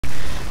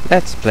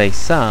Let's play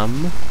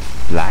some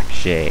Black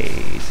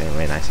Shades. And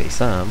when I say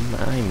some,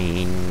 I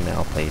mean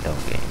I'll play the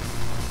whole game.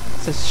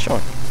 It's a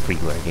short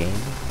freeware game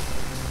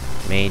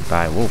made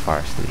by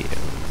Wolfire Studio.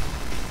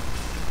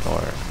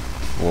 Or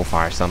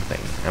Wolfire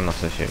something. I'm not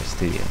so sure it's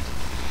studio.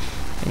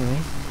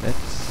 Anyway,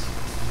 let's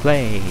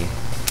play.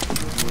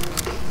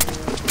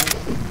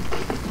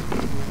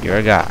 You're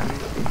a guy.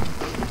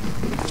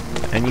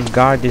 And you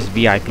guard this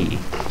VIP.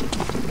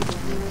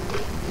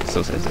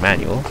 So says the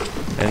manual.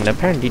 And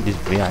apparently this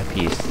VIP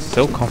is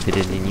so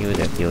confident in you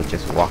that he'll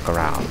just walk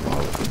around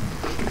while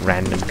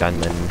random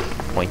gunmen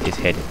point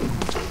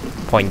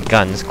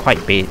guns quite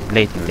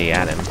blatantly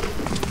at him.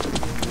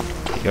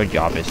 Your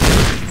job is to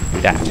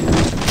do that.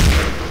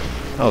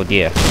 Oh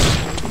dear.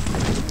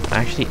 I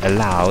actually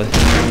allowed,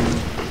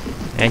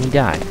 and he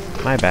died.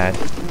 My bad.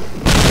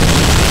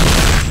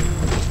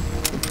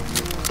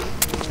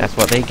 That's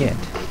what they get.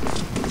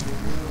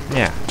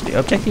 Yeah, the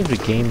objective of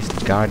the game is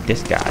to guard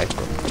this guy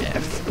from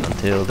F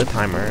until the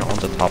timer on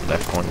the top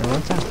left corner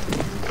runs out.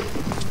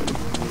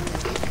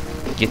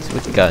 Gits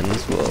with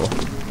guns will...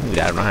 Ooh,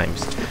 that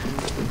rhymes.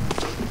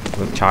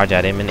 Will charge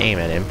at him and aim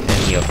at him,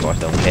 and he of course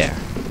don't care.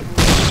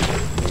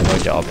 Your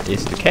job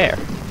is to care,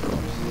 of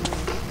course.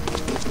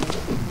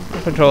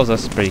 The controls are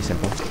pretty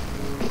simple.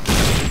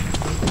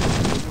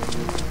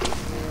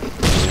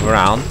 Move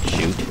around,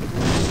 shoot.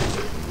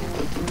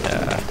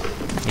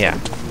 Yeah.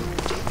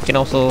 You can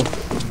also...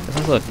 There's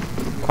also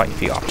quite a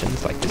few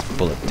options, like this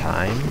bullet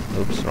time.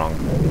 Oops, wrong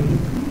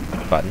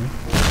button.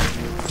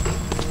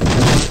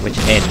 Which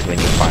ends when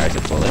you fires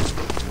a bullet.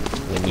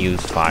 When you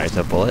fires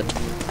a bullet.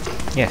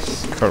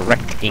 Yes,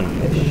 correct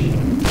English.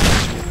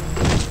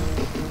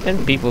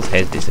 And people's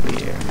heads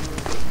disappear.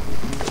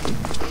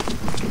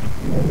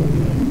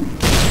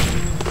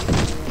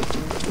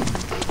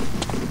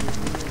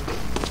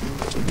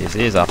 This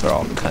is, after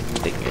all,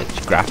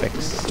 cutting-edge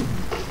graphics.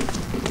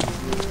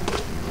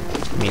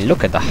 I mean,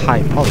 look at the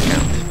high poly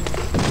count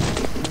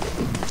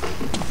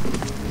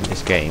in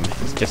this game.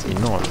 It's just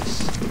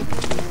enormous.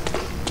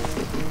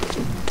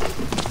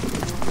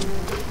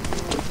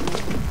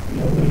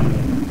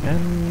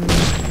 And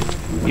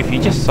if you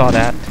just saw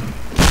that,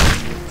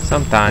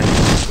 sometimes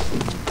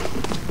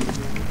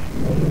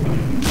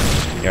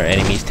your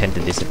enemies tend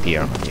to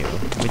disappear on you,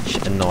 which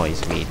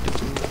annoys me to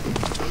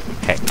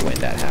heck when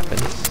that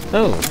happens.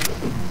 Oh,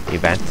 we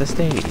advanced the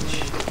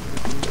stage.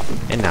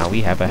 And now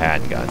we have a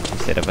handgun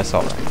instead of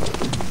assault rifle.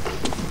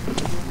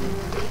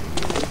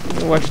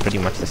 It works pretty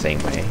much the same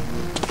way.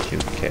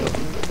 Shoot, kill.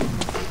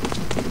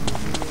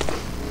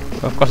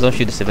 Well, of course, don't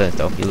shoot the civilians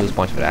though. You lose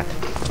points for that.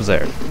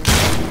 Observe.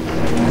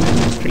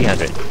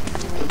 300.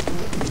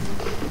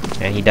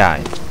 And he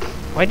died.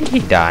 Why did he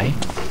die?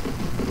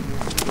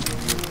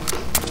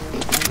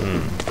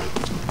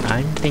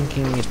 I'm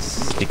thinking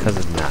it's because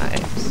of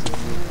knives.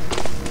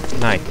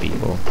 Knife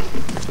people,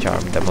 which are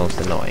the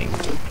most annoying.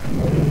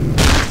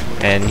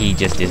 And he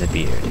just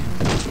disappeared.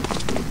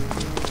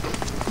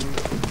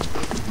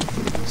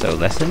 So,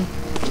 lesson?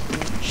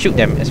 Shoot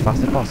them as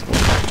fast as possible.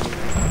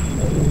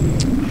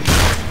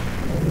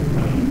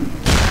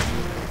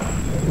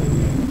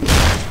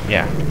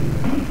 Yeah.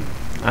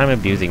 I'm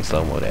abusing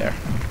slow-mo there.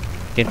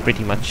 You can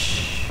pretty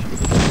much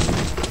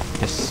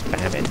just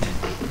spam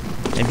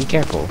it. And be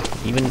careful.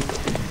 Even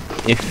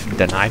if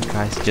the knife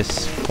guys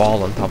just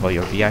fall on top of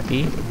your VIP,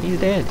 he's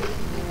dead.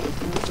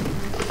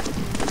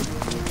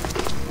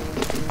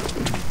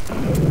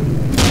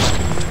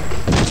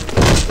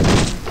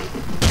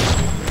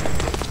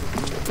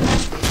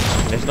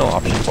 There's no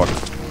option for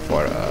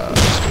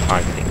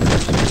targeting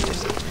cursor.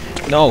 Just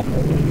no.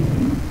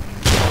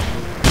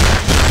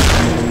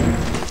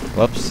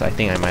 Whoops! I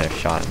think I might have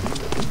shot him.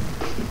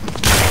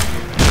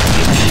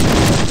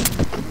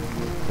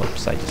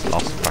 Whoops! I just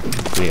lost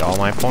practically all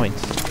my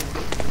points.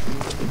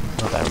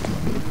 Not that I'm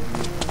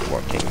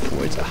working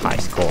towards a high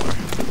score.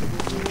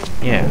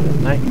 Yeah,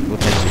 knife will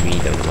tend to be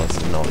the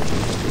most annoying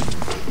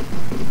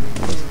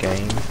in this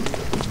game.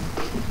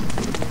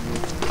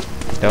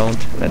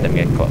 Don't let them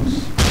get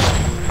close.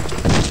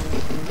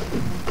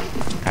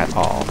 At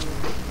all.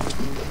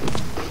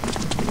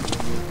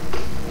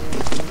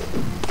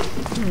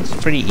 It's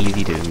pretty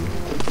easy to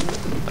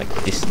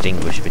like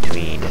distinguish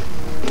between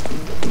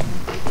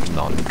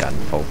non-gun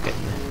folk and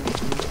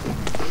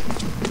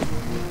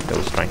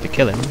those trying to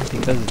kill him,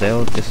 because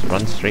they'll just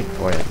run straight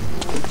for him.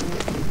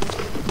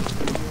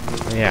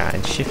 Yeah,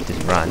 and shift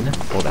is run,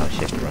 hold down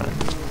shift run.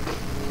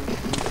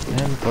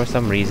 And for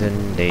some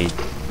reason they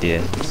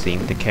didn't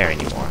seem to care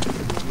anymore.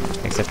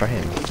 Except for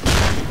him,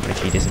 which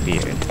he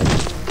disappeared.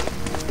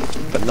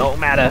 But no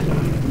matter!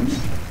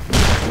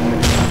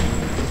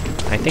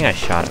 I think I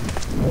shot him.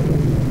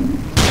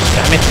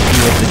 Damn it, he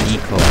was the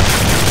decoy.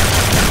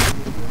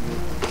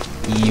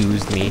 He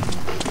used me.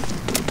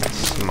 That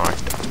smart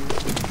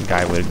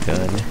guy with a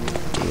gun.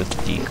 He was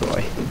the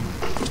decoy.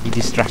 He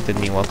distracted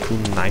me while two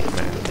knife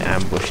men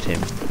ambushed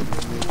him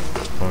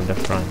from the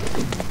front.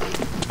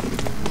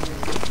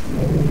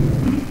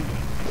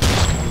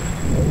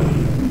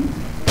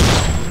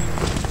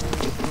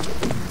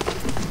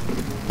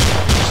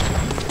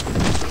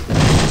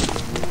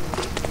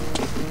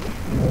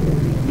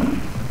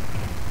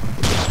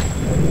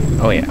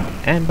 Oh yeah,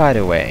 and by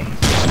the way,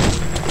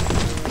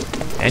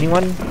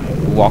 anyone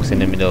who walks in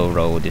the middle of the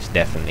road is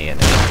definitely an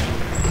enemy.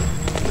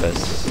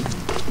 Because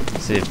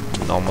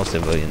normal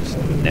civilians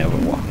never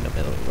walk in the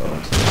middle of the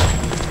road.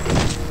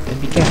 And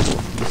be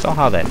careful. You saw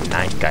how that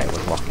night guy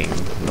was walking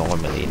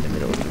normally in the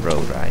middle of the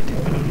road, right?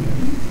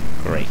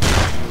 Great.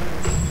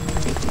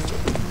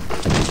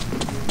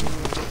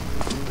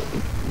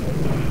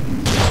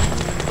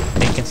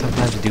 They can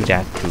sometimes do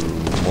that to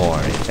more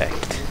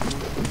effect.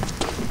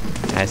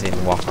 As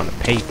in walk on the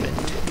pavement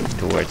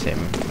towards him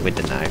with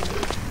the knife.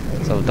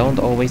 So don't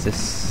always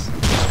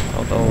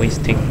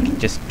think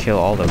just kill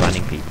all the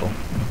running people.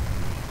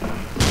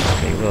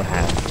 They will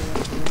have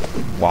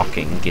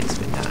walking gits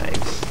with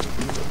knives.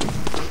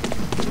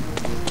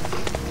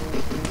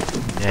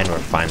 And we're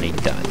finally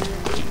done.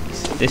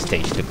 Jeez, this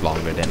stage took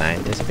longer than I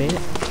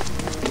anticipated.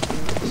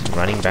 Just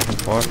running back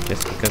and forth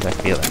just because I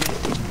feel like it.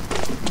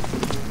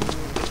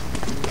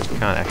 I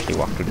can't actually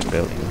walk through the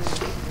buildings.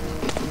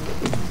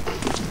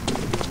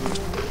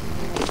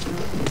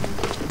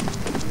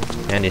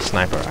 And his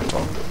sniper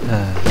rifle.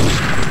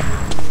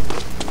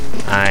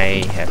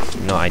 I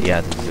have no idea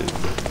how to zoom.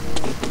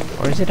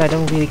 Or is it I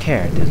don't really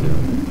care to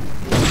zoom?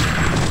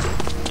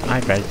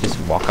 I'd rather just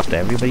walk up to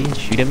everybody and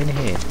shoot them in the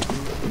head.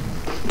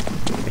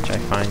 Which I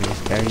find is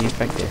very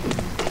effective.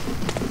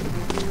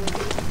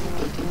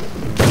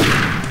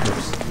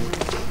 Oops.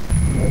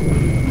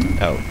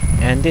 Oh,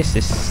 and this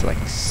is like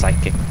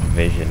psychic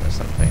vision or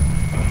something.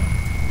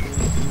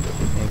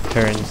 It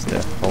turns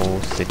the whole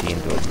city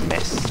into a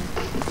mess.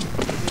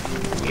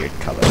 Weird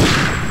colors.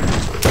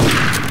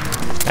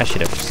 I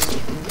should have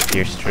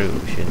pierced through,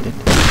 shouldn't it?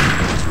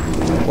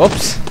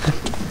 Whoops!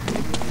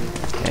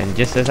 And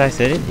just as I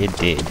said it, it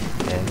did.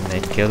 And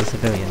it killed a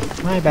civilian.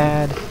 My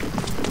bad.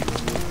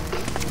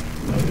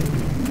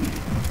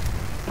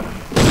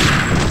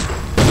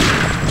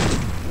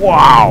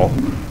 Wow!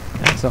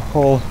 That's a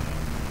whole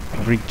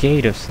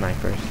brigade of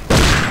snipers.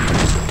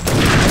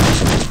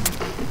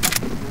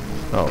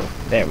 Oh,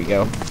 there we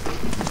go.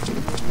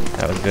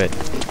 That was good.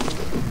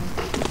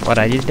 What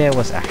I did there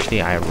was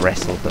actually I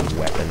wrestled the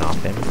weapon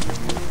off him,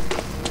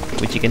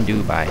 which you can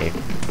do by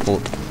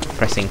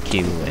pressing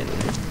Q and...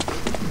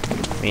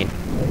 I mean,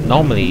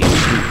 normally you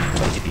shoot,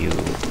 but if you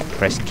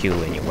press Q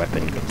and your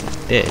weapon goes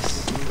like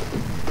this,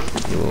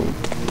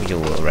 you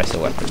will wrestle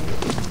a weapon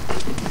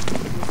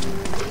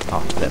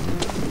off them.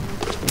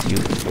 It's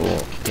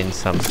useful in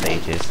some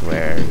stages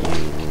where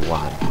you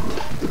want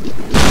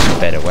a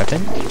better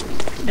weapon,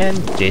 and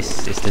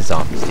this is the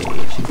zombie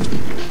stage.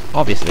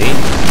 Obviously,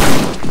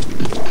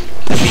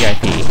 the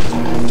VIP,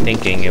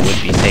 thinking it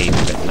would be safe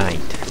at night,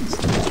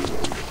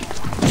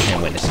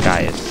 and when the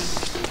sky is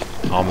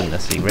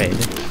ominously red,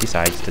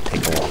 decides to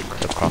take a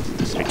walk across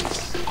the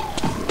streets.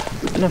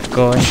 And of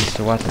course,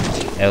 what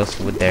else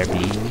would there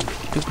be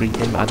to greet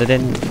him other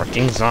than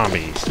freaking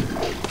zombies?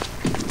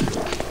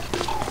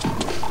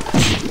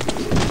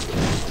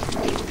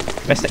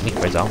 Best technique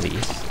for zombies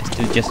is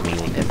to just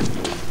melee them.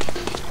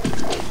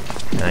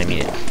 And I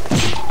mean it.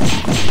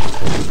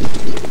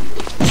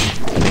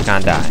 They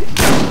can't die.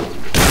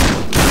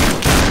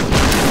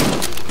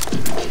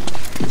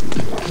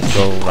 Just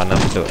go run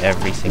up to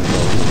every single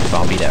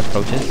zombie that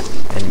approaches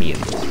and melee.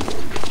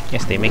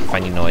 Yes, they make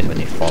funny noise when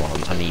they fall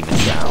on uneven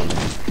ground.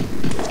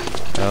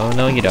 Oh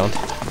no, you don't. I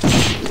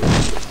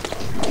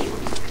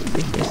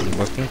think this is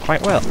working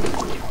quite well.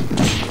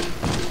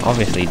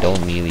 Obviously,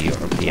 don't melee your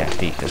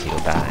PFP because he'll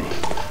die.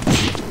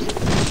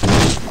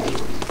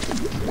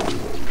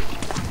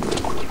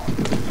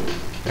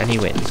 And he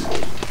wins.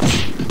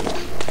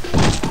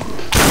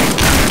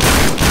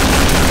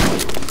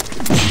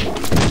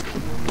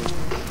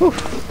 Whew.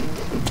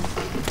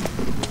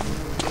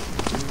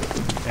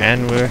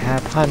 And we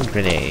have hand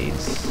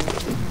grenades.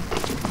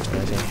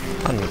 Where is it?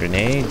 Hand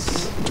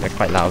grenades. They're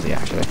quite lousy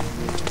actually.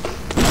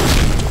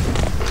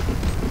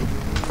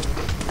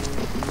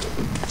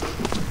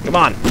 Come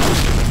on!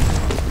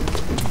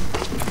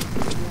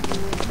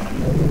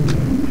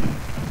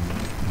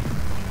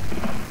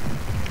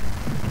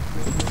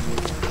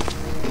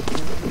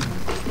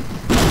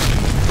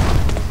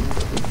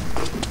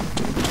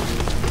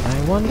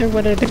 I wonder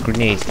whether the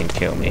grenades can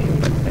kill me,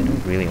 but I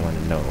don't really want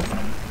to know.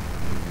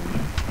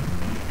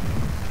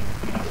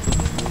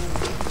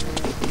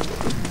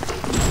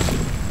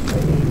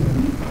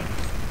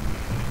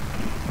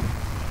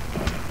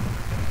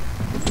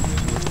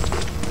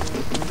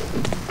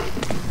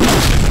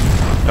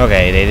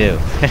 Okay, they do.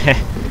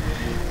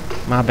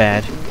 My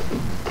bad.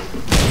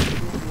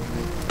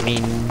 I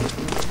mean,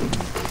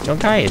 your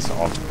guy is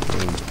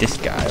this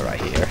guy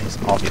right here is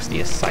obviously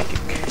a psychic.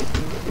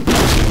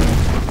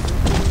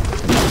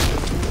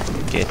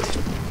 Get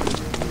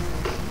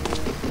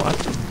what?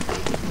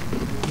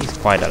 He's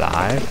quite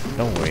alive.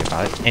 Don't worry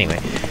about it. Anyway,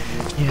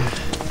 yeah.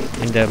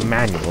 In the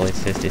manual, it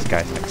says this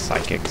guy's like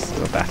psychic,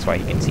 so that's why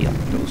he can see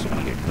like those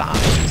weird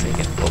lines. He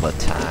can pull a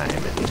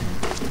time and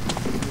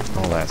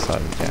all that sort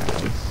of jazz.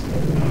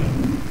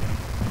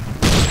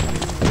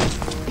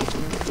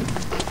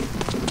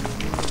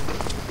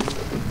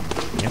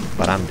 Yep,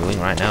 but I'm I'm doing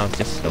right now is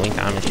just slowing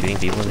down and shooting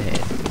people in the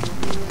head.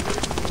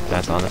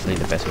 That's honestly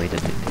the best way to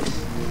do this.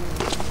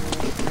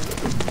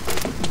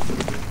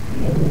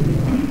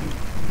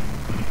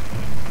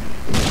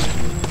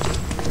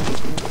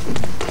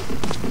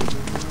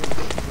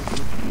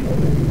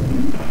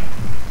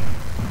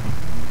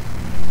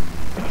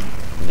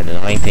 The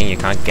annoying thing, you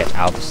can't get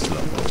out of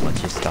slow-mo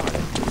once you started.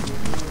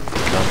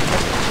 Don't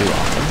press it too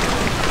often.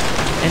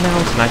 And now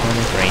it's nighttime,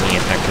 it's rainy,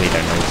 and thankfully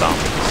there are no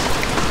zombies.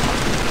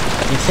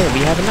 But instead we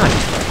have a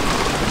night,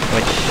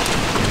 which,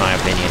 in my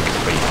opinion, is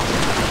pretty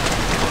awesome.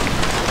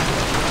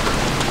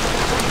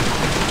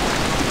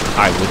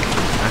 I would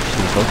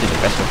actually vote it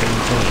the best weapon in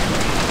the game.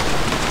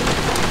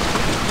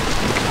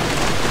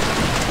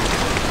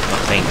 I'm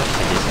not saying that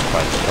it is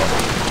quite a short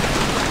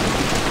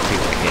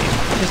free-roll game,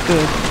 which is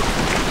good.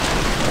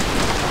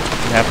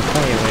 You have a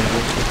player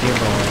with your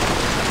boy.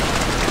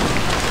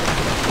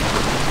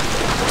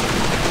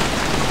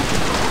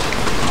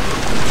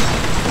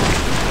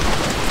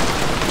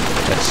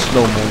 That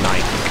slow-mo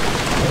knife.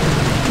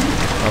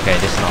 Okay,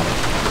 this is not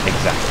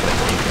exactly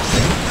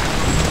interesting.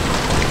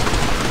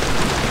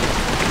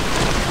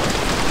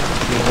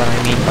 See what I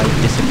mean by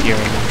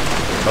disappearing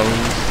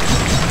foes?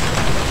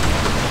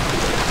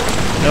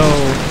 No!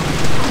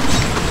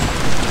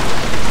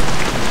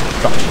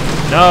 Gosh,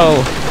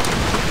 no!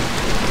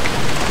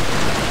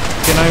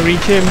 Can I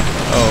reach him?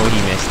 Oh, he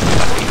missed.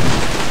 Lucky.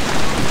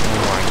 Oh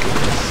my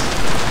goodness.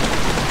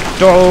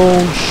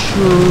 Don't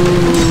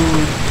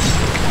shoot!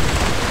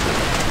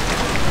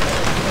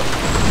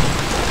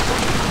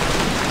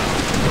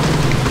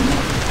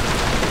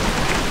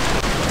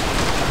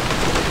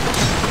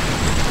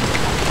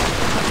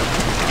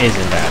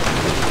 Isn't that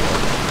cool?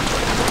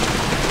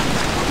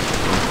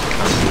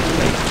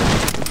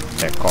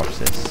 Their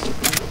corpses.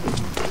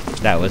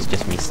 That was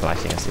just me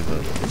slicing a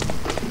civilian.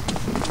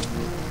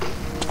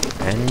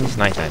 And it's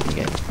nighttime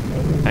again.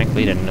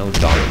 Thankfully there are no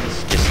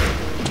zombies, just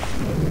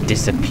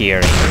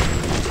disappearing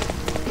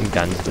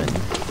gunsmen.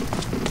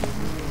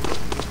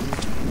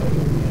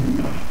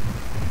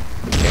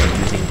 They're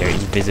using their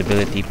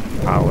invisibility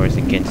powers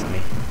against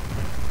me.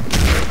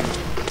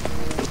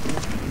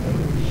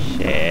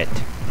 Shit.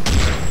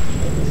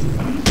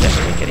 It's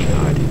definitely getting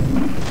hard.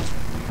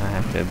 I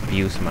have to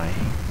abuse my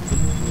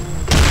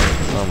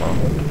slow-mo.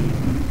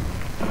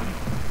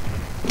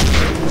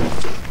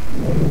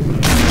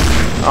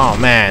 Oh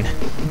man.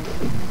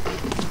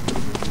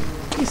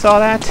 You saw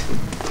that?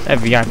 That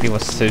VIP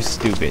was so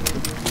stupid.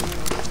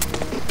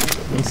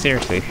 I mean,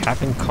 seriously,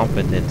 having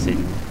confidence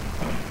in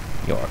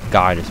your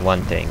guard is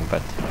one thing,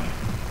 but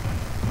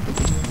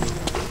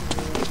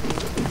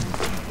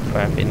you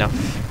have enough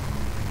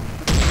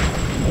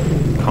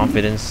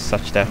confidence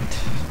such that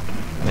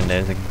when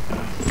there's a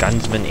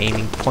gunsman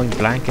aiming point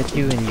blank at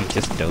you and you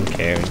just don't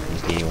care and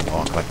continue to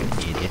walk like an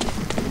idiot.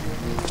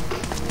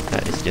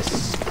 That is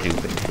just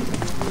stupid.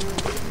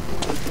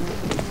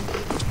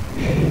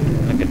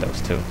 Look at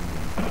those two.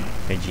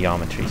 Their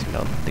geometries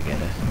melted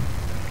together.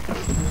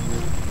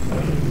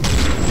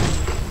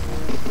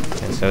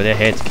 And so their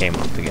heads came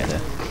up together.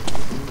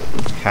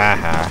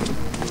 Haha.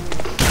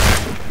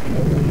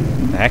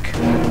 The heck?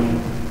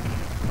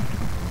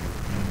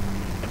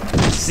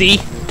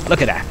 See?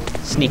 Look at that.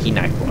 Sneaky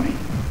knife boy.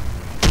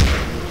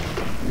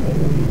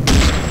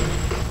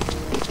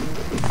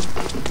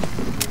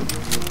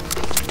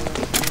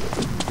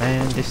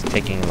 Man, this is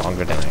taking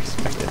longer than I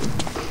expected.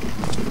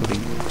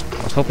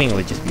 I was hoping it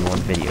would just be one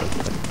video,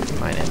 but it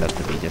might end up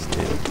to be just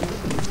two.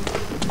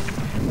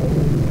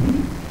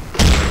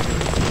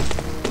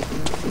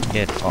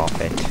 Get off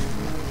it.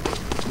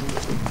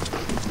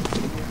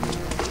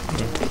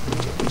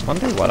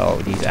 Wonder what all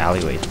these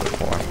alleyways were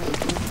for.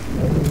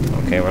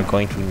 Okay, we're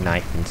going through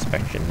knife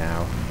inspection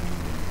now.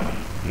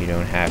 You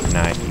don't have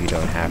knife, you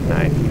don't have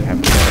knife, you have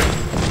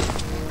knife.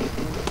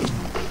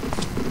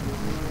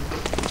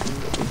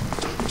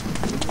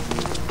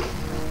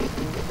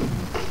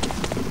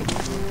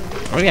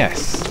 Oh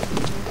yes!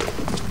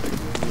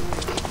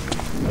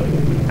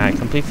 I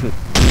completely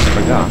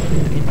forgot to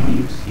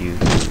introduce you.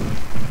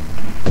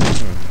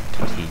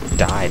 Thought he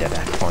died at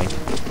that point.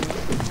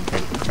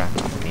 Scared crap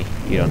out of me.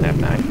 You don't have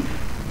knife.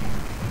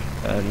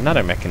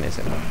 Another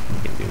mechanism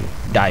you can do.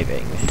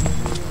 Diving.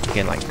 You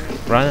can like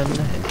run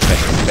and press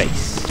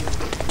space.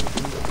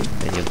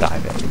 Then you'll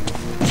dive in.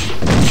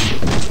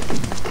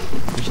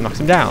 Which knocks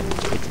him down.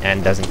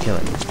 And doesn't kill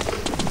him.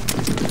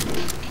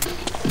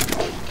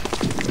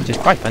 Which is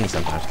quite funny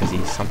sometimes, because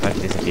he sometimes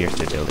disappears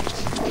to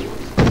buildings.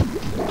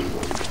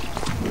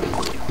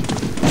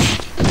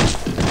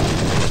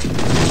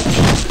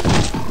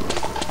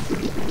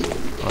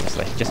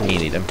 Honestly, just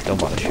melee them, don't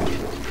bother shooting.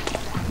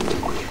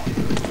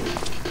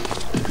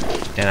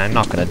 And I'm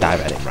not gonna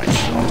dive at him right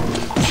now.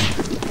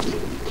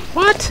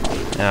 What?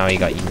 Oh, he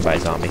got eaten by a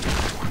zombie.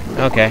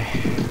 Okay.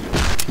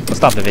 We'll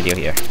stop the video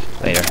here.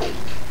 Later.